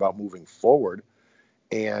to worry about moving forward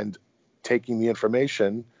and taking the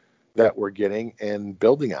information that we're getting and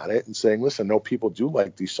building on it and saying, listen, no, people do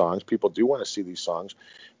like these songs. People do want to see these songs.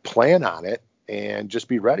 Plan on it and just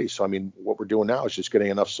be ready. So, I mean, what we're doing now is just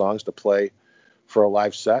getting enough songs to play for a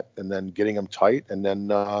live set and then getting them tight and then,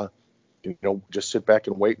 just sit back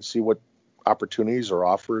and wait and see what opportunities or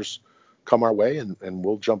offers come our way and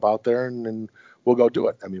we'll jump out there and we'll go do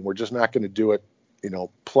it. I mean, we're just not going to do it,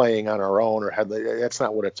 playing on our own that's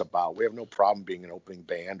not what it's about. We have no problem being an opening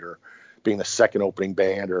band or being the second opening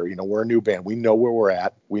band or, we're a new band. We know where we're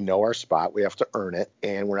at. We know our spot. We have to earn it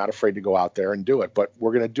and we're not afraid to go out there and do it, but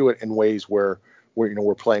we're going to do it in ways where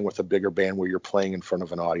we're playing with a bigger band where you're playing in front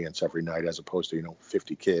of an audience every night as opposed to,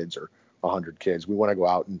 50 kids or 100 kids. We want to go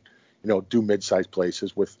out and, do mid-sized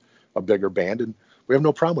places with a bigger band and we have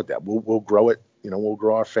no problem with that. We'll grow it, we'll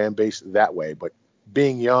grow our fan base that way, but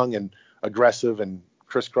being young and aggressive and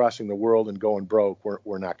crisscrossing the world and going broke,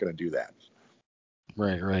 we're not going to do that.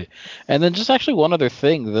 Right. And then just actually one other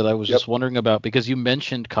thing that I was just wondering about, because you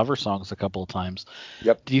mentioned cover songs a couple of times.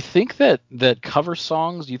 Yep. Do you think that cover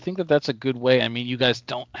songs, do you think that that's a good way? I mean, you guys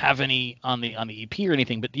don't have any on the EP or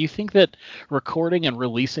anything, but do you think that recording and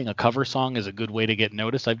releasing a cover song is a good way to get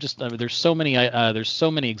noticed? There's so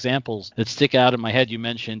many examples that stick out in my head. You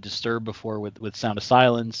mentioned Disturbed before with Sound of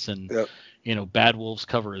Silence and Bad Wolves'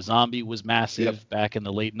 cover of Zombie was massive back in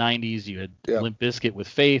the late 90s. You had Limp Bizkit with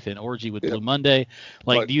Faith and Orgy with Blue Monday.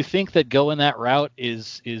 Do you think that going that route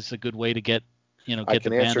is a good way to get the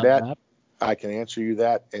band on the map? I can answer you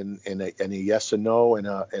that in a yes and no and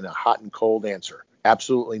a hot and cold answer.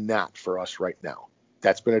 Absolutely not for us right now.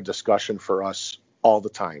 That's been a discussion for us all the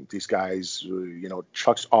time. These guys,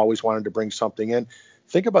 Chuck's always wanted to bring something in.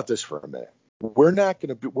 Think about this for a minute.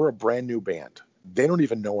 We're a brand new band. They don't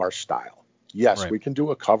even know our style. Yes, we can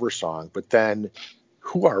do a cover song, but then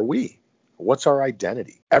who are we? What's our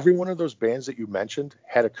identity? Every one of those bands that you mentioned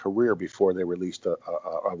had a career before they released a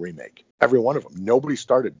remake. Every one of them. Nobody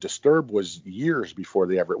started. Disturbed was years before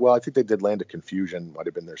they ever. Well, I think they did Land of Confusion. Might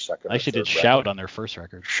have been their second. I actually did Shout on their first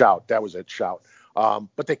record. Shout. That was it. Shout.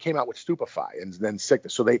 But they came out with Stupefy and then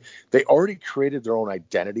Sickness. So they already created their own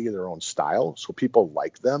identity, their own style. So people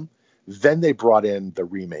liked them. Then they brought in the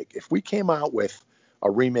remake. If we came out with a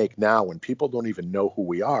remake now when people don't even know who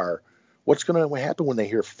we are, what's going to happen when they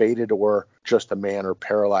hear Faded or Just a Man or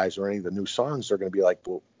Paralyzed or any of the new songs? They're going to be like,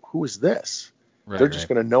 well, who is this? They're just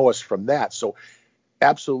going to know us from that. So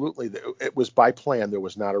absolutely, it was by plan. There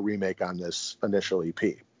was not a remake on this initial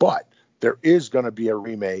EP, but there is going to be a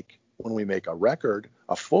remake when we make a record,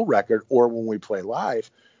 a full record, or when we play live.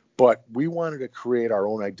 But we wanted to create our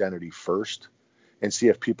own identity first and see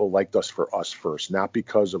if people liked us for us first, not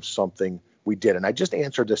because of something we did. And I just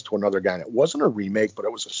answered this to another guy, and it wasn't a remake, but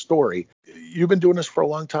it was a story. You've been doing this for a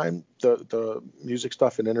long time, the music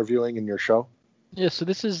stuff and interviewing in your show? Yeah, so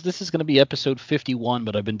this is going to be episode 51,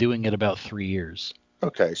 but I've been doing it about 3 years.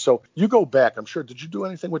 Okay, so you go back, I'm sure. Did you do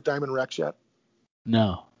anything with Diamond Rex yet?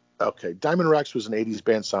 No. Okay, Diamond Rex was an 80s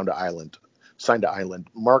band signed to Island.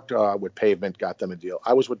 Mark with Pavement got them a deal.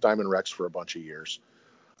 I was with Diamond Rex for a bunch of years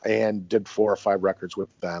and did 4 or 5 records with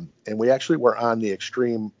them. And we actually were on the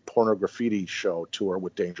Extreme Porno Graffiti show tour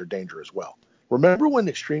with Danger as well. Remember when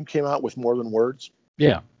Extreme came out with More Than Words?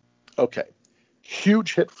 Yeah. Okay.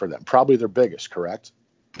 Huge hit for them. Probably their biggest, correct?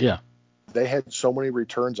 Yeah. They had so many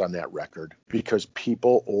returns on that record because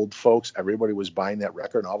people, old folks, everybody was buying that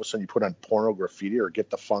record. And all of a sudden you put on Porno Graffiti or Get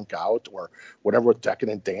the Funk Out or whatever with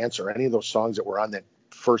Decadent Dance or any of those songs that were on that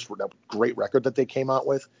great record that they came out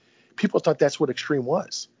with. People thought that's what Extreme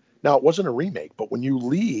was. Now, it wasn't a remake, but when you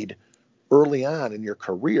lead early on in your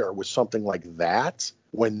career with something like that,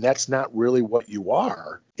 when that's not really what you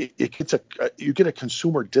are, you get a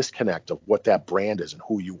consumer disconnect of what that brand is and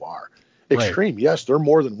who you are. Extreme, yes, they're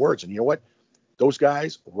More Than Words. And you know what? Those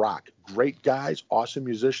guys rock. Great guys, awesome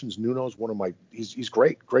musicians. Nuno's he's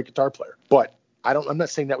great guitar player. But I'm not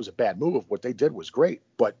saying that was a bad move. What they did was great.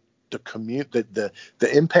 But the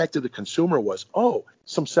impact of the consumer was,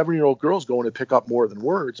 some 7-year-old girl's going to pick up More Than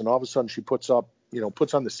Words, and all of a sudden she puts on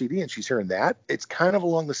the CD and she's hearing that. It's kind of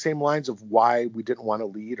along the same lines of why we didn't want to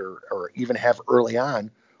lead or even have early on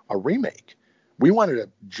a remake. We wanted to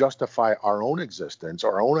justify our own existence,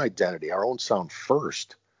 our own identity, our own sound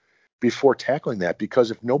first before tackling that, because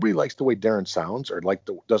if nobody likes the way Darren sounds or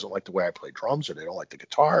doesn't like the way I play drums, or they don't like the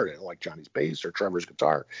guitar, or they don't like Johnny's bass or Trevor's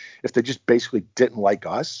guitar, if they just basically didn't like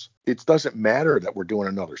us, it doesn't matter that we're doing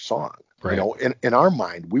another song. You know, in our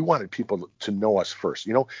mind, we wanted people to know us first.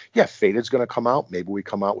 You know, yeah, Faded's going to come out. Maybe we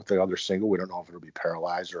come out with the other single. We don't know if it'll be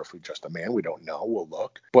Paralyzed or if we're Just a Man. We don't know. We'll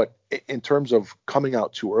look. But in terms of coming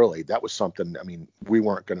out too early, that was something, I mean, we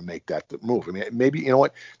weren't going to make that move. I mean, maybe, you know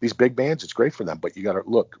what, these big bands, it's great for them, but you got to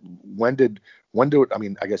look, when do it, I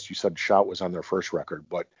mean, I guess you said Shout was on their first record,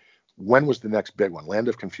 but when was the next big one? Land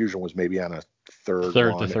of Confusion was maybe on a the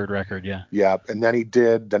third record, yeah. Yeah, and then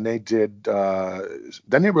then they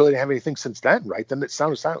really didn't have anything since then, right? Then it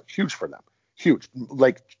sounded huge for them. Huge,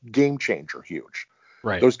 like game changer, huge.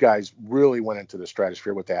 Right. Those guys really went into the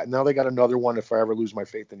stratosphere with that. Now they got another one, If I Ever Lose My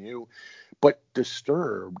Faith in You. But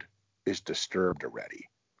Disturbed is Disturbed already.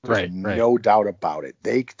 There's no doubt about it.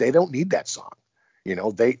 They don't need that song. You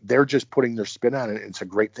know, they're just putting their spin on it. And it's a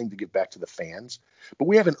great thing to give back to the fans. But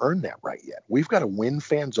we haven't earned that right yet. We've got to win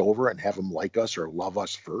fans over and have them like us or love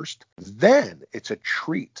us first. Then it's a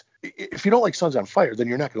treat. If you don't like Sons on Fire, then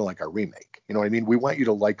you're not going to like our remake. You know what I mean? We want you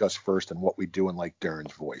to like us first and what we do and like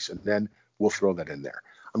Darren's voice. And then we'll throw that in there.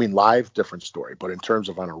 I mean, live, different story. But in terms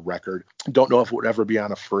of on a record, don't know if it would ever be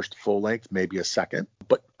on a first full length, maybe a second.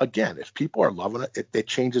 But again, if people are loving it, it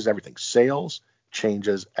changes everything. Sales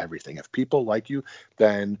changes everything. If people like you,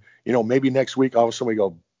 then, you know, maybe next week all of a sudden we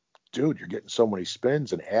go, dude, you're getting so many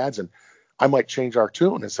spins and ads, and I might change our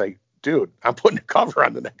tune and say, dude, I'm putting a cover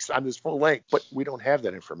on this full length. But we don't have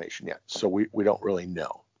that information yet, so we don't really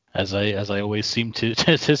know. As I always seem to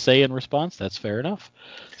say in response, that's fair enough.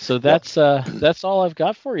 So that's all I've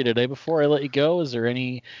got for you today. Before I let you go, is there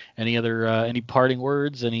any other any parting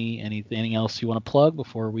words, anything else you want to plug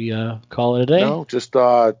before we call it a day? No, just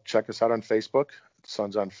check us out on Facebook,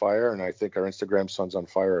 Sons on Fire, and I think our Instagram, Sons on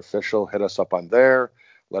Fire Official. Hit us up on there.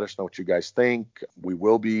 Let us know what you guys think. We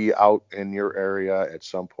will be out in your area at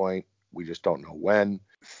some point. We just don't know when.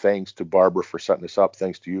 Thanks to Barbara for setting this up.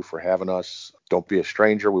 Thanks to you for having us. Don't be a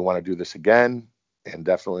stranger. We want to do this again. And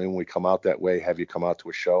definitely when we come out that way, have you come out to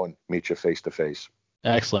a show and meet you face to face.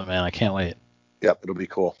 Excellent, man. I can't wait. Yep, it'll be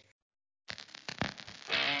cool.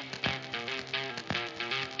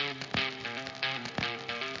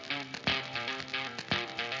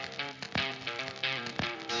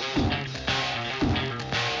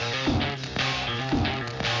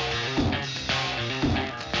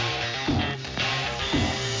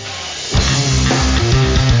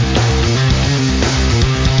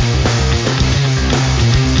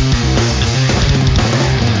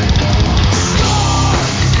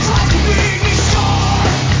 Try to be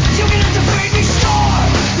sure.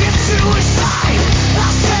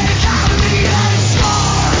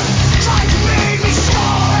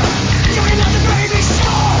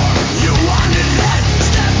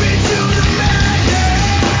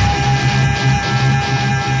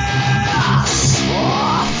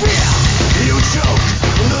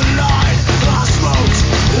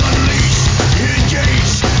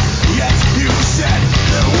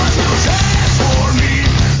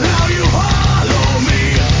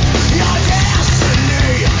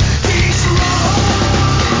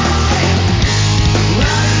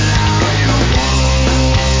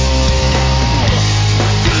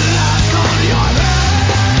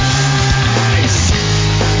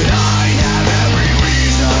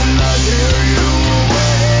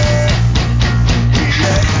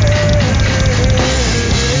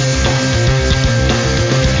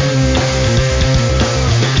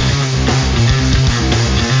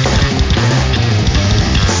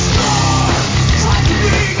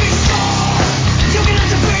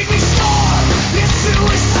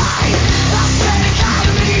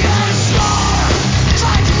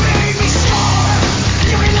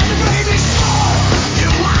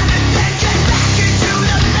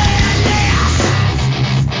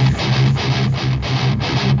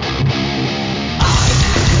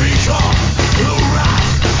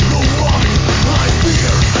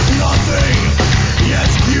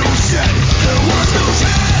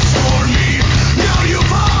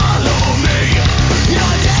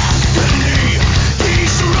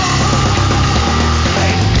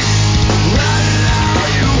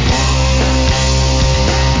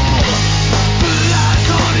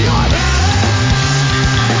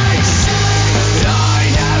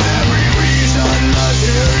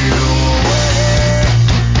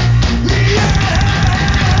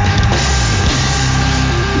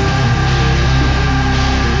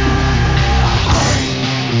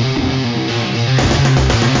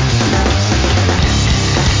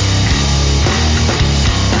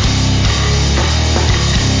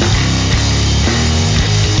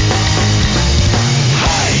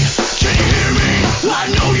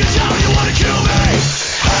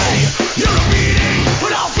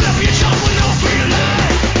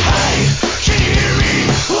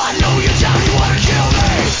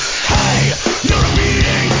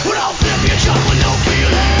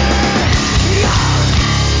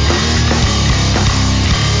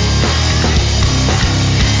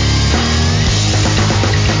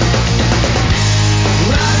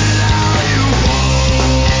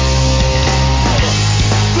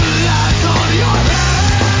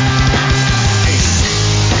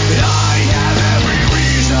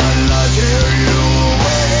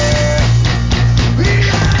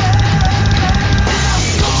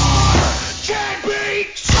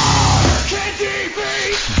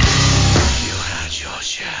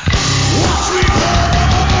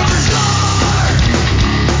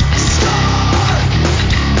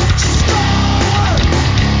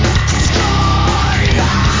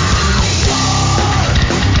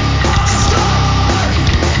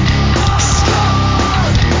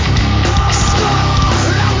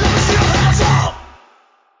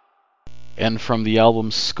 and from the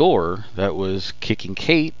album Score, that was Kicking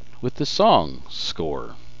Kate with the song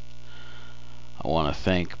Score. I want to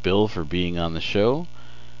thank Bill for being on the show.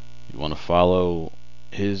 You want to follow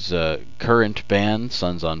his current band,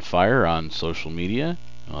 Sons on Fire, on social media.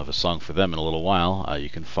 I'll have a song for them in a little while. You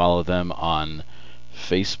can follow them on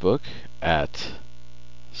Facebook at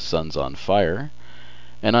Sons on Fire,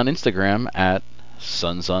 and on Instagram at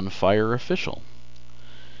Sons on Fire Official.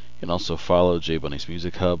 You can also follow J Bunny's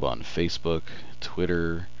Music Hub on Facebook,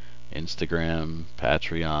 Twitter, Instagram,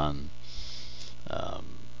 Patreon.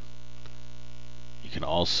 You can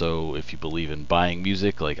also, if you believe in buying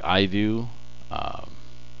music like I do,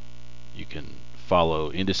 you can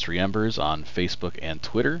follow Industry Embers on Facebook and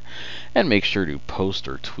Twitter, and make sure to post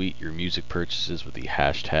or tweet your music purchases with the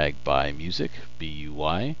hashtag BuyMusic,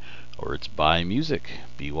 B-U-Y, or it's BuyMusic,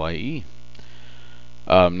 B-Y-E.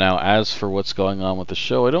 Now, as for what's going on with the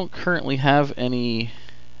show, I don't currently have any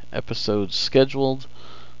episodes scheduled.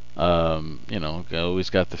 I always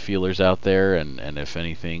got the feelers out there, and if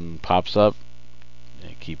anything pops up,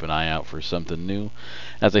 keep an eye out for something new.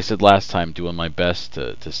 As I said last time, doing my best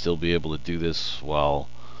to still be able to do this while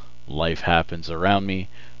life happens around me,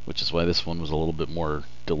 which is why this one was a little bit more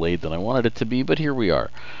delayed than I wanted it to be, but here we are.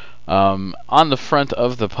 On the front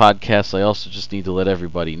of the podcast, I also just need to let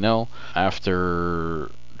everybody know, after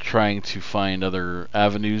trying to find other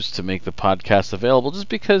avenues to make the podcast available, just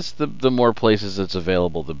because the more places it's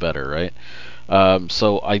available, the better, right?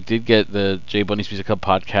 So I did get the J Bunny's Music Hub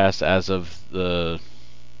podcast as of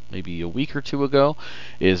maybe a week or two ago,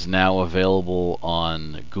 is now available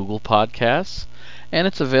on Google Podcasts, and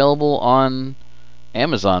it's available on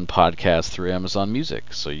Amazon Podcasts through Amazon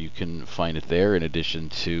Music, so you can find it there in addition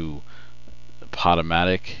to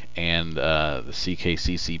Podomatic and the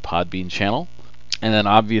CKCC Podbean channel. And then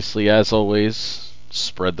obviously, as always,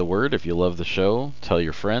 spread the word. If you love the show, tell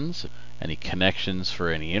your friends. Any connections for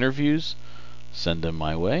any interviews, send them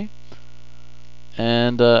my way.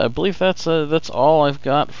 And I believe that's all I've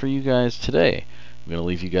got for you guys today. I'm going to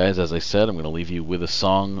leave you guys, as I said, I'm going to leave you with a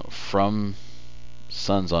song from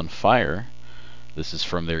Sons on Fire. This is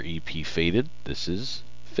from their EP Faded. This is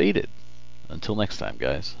Faded. Until next time,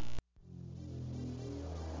 guys.